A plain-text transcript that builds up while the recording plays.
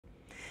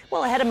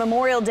Well, ahead of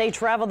Memorial Day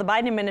travel, the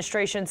Biden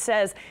administration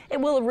says it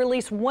will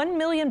release 1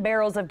 million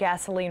barrels of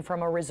gasoline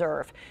from a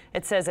reserve.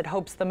 It says it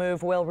hopes the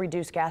move will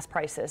reduce gas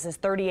prices as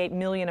 38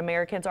 million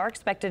Americans are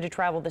expected to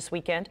travel this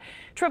weekend.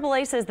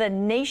 AAA says the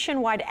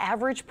nationwide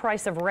average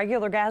price of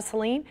regular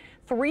gasoline,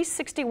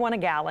 $3.61 a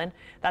gallon.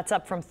 That's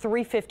up from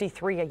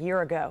 $3.53 a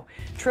year ago.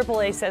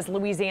 AAA says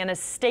Louisiana's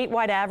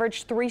statewide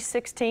average,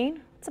 $3.16.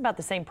 It's about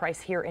the same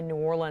price here in New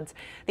Orleans.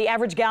 The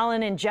average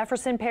gallon in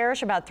Jefferson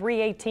Parish about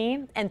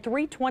 $3.18 and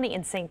 $3.20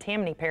 in St.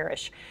 Tammany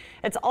Parish.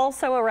 It's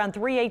also around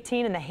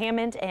 $3.18 in the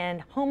Hammond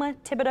and Houma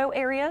Thibodaux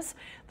areas.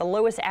 The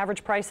lowest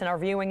average price in our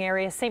viewing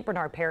area, St.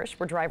 Bernard Parish,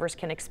 where drivers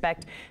can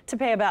expect to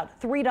pay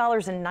about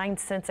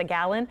 $3.09 a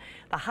gallon.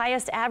 The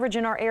highest average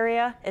in our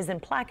area is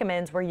in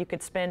Plaquemines, where you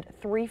could spend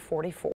 $3.44.